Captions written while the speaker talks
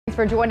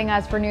for joining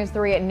us for News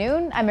 3 at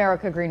noon. I'm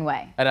Erica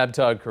Greenway. And I'm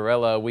Todd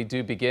Corella. We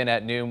do begin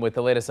at noon with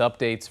the latest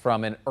updates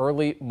from an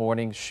early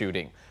morning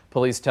shooting.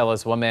 Police tell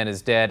us one man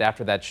is dead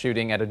after that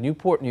shooting at a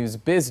Newport News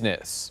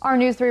business. Our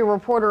News 3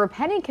 reporter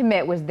Penny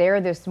Commit was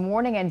there this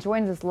morning and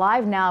joins us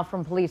live now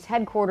from police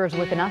headquarters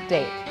with an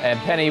update. And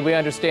Penny, we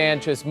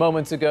understand just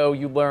moments ago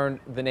you learned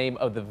the name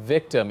of the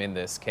victim in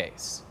this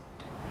case.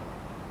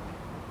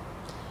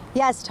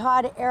 Yes,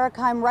 Todd,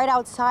 Erica, I'm right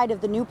outside of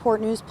the Newport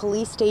News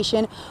police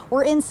station.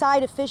 We're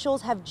inside.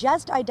 Officials have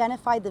just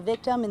identified the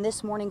victim in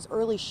this morning's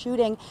early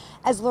shooting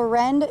as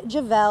Loren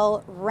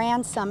Javel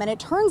Ransom. And it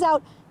turns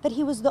out that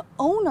he was the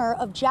owner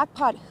of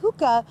Jackpot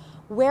Hookah,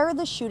 where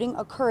the shooting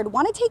occurred.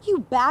 Want to take you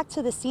back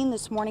to the scene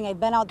this morning. I've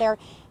been out there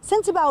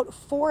since about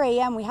 4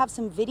 a.m. We have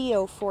some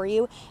video for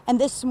you. And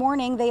this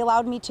morning they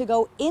allowed me to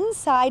go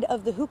inside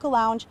of the Hookah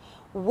Lounge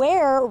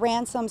where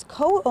Ransom's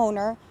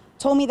co-owner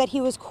told me that he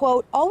was,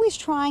 quote, always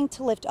trying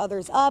to lift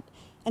others up,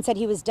 and said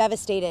he was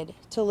devastated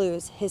to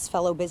lose his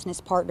fellow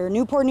business partner.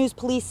 Newport News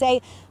police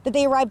say that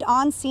they arrived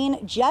on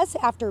scene just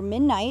after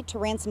midnight to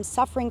Ransom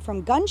suffering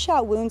from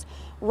gunshot wounds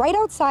right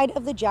outside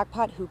of the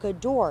Jackpot Hookah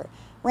door.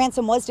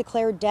 Ransom was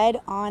declared dead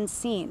on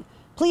scene.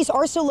 Police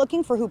are still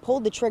looking for who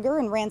pulled the trigger,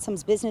 and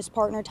Ransom's business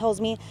partner tells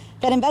me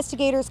that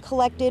investigators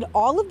collected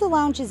all of the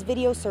lounge's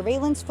video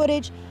surveillance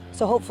footage,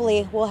 so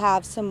hopefully we'll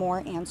have some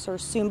more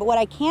answers soon. But what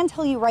I can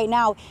tell you right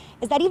now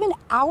is that even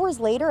hours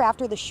later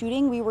after the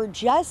shooting, we were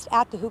just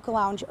at the Hookah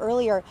Lounge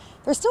earlier.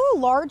 There's still a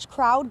large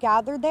crowd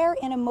gathered there,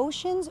 and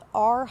emotions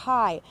are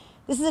high.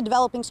 This is a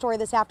developing story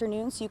this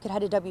afternoon, so you could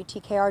head to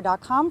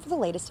WTKR.com for the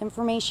latest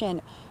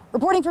information.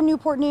 Reporting from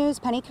Newport News,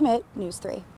 Penny Commit, News 3.